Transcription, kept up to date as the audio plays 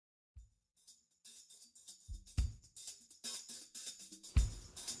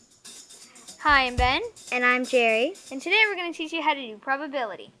Hi, I'm Ben. And I'm Jerry. And today we're going to teach you how to do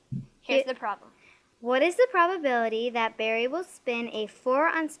probability. Here's the problem. What is the probability that Barry will spin a 4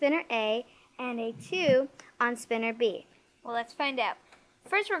 on spinner A and a 2 on spinner B? Well, let's find out.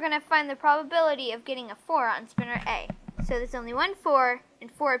 First, we're going to find the probability of getting a 4 on spinner A. So there's only one 4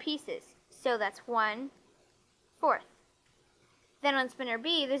 and 4 pieces. So that's 1/4. Then on spinner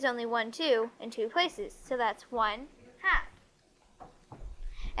B, there's only 1 2 in 2 places. So that's 1/2.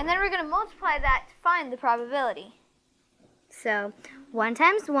 And then we're going to multiply that to find the probability. So 1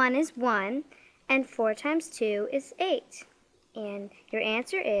 times 1 is 1, and 4 times 2 is 8. And your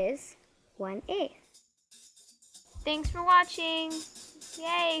answer is 1/8. Thanks for watching.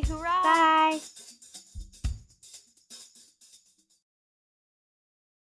 Yay, hurrah! Bye.